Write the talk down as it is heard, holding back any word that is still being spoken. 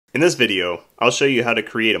In this video, I'll show you how to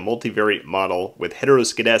create a multivariate model with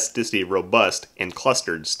heteroscedasticity robust and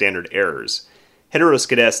clustered standard errors.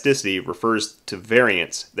 Heteroscedasticity refers to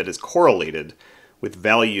variance that is correlated with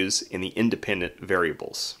values in the independent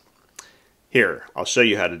variables. Here, I'll show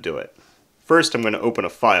you how to do it. First, I'm going to open a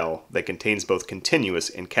file that contains both continuous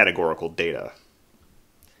and categorical data.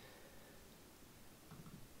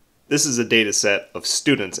 This is a data set of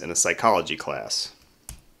students in a psychology class.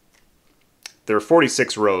 There are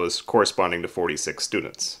 46 rows corresponding to 46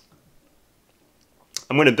 students.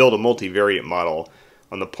 I'm going to build a multivariate model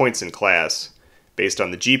on the points in class based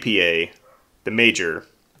on the GPA, the major,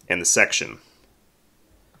 and the section.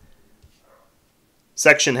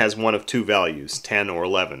 Section has one of two values, 10 or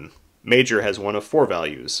 11. Major has one of four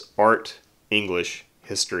values, art, English,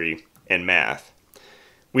 history, and math.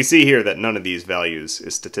 We see here that none of these values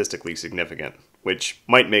is statistically significant, which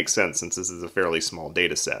might make sense since this is a fairly small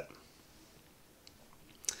data set.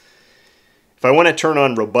 If I want to turn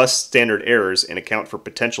on robust standard errors and account for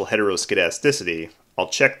potential heteroscedasticity, I'll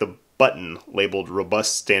check the button labeled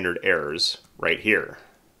Robust Standard Errors right here.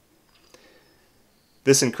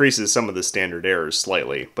 This increases some of the standard errors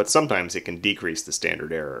slightly, but sometimes it can decrease the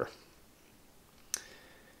standard error.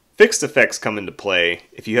 Fixed effects come into play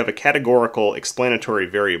if you have a categorical explanatory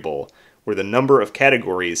variable where the number of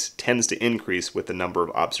categories tends to increase with the number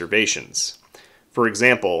of observations. For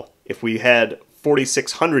example, if we had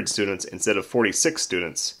 4,600 students instead of 46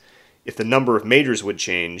 students, if the number of majors would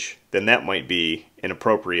change, then that might be an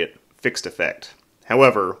appropriate fixed effect.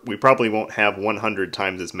 However, we probably won't have 100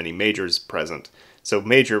 times as many majors present, so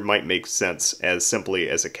major might make sense as simply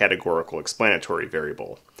as a categorical explanatory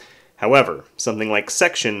variable. However, something like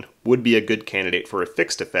section would be a good candidate for a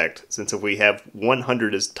fixed effect, since if we have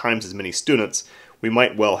 100 times as many students, we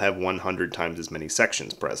might well have 100 times as many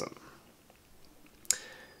sections present.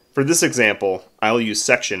 For this example, I'll use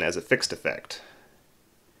section as a fixed effect.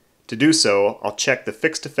 To do so, I'll check the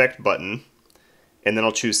fixed effect button, and then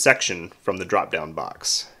I'll choose section from the drop-down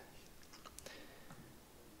box.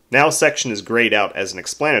 Now section is grayed out as an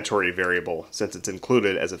explanatory variable since it's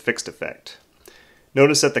included as a fixed effect.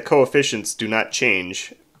 Notice that the coefficients do not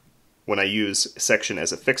change when I use section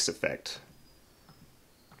as a fixed effect.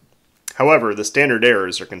 However, the standard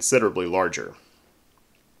errors are considerably larger.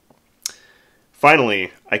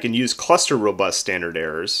 Finally, I can use cluster robust standard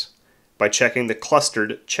errors by checking the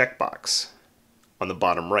clustered checkbox on the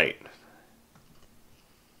bottom right.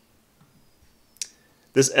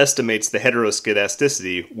 This estimates the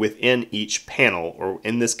heteroscedasticity within each panel, or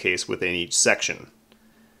in this case within each section.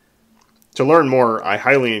 To learn more, I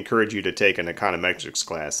highly encourage you to take an econometrics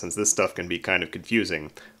class since this stuff can be kind of confusing,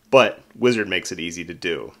 but Wizard makes it easy to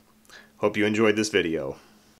do. Hope you enjoyed this video.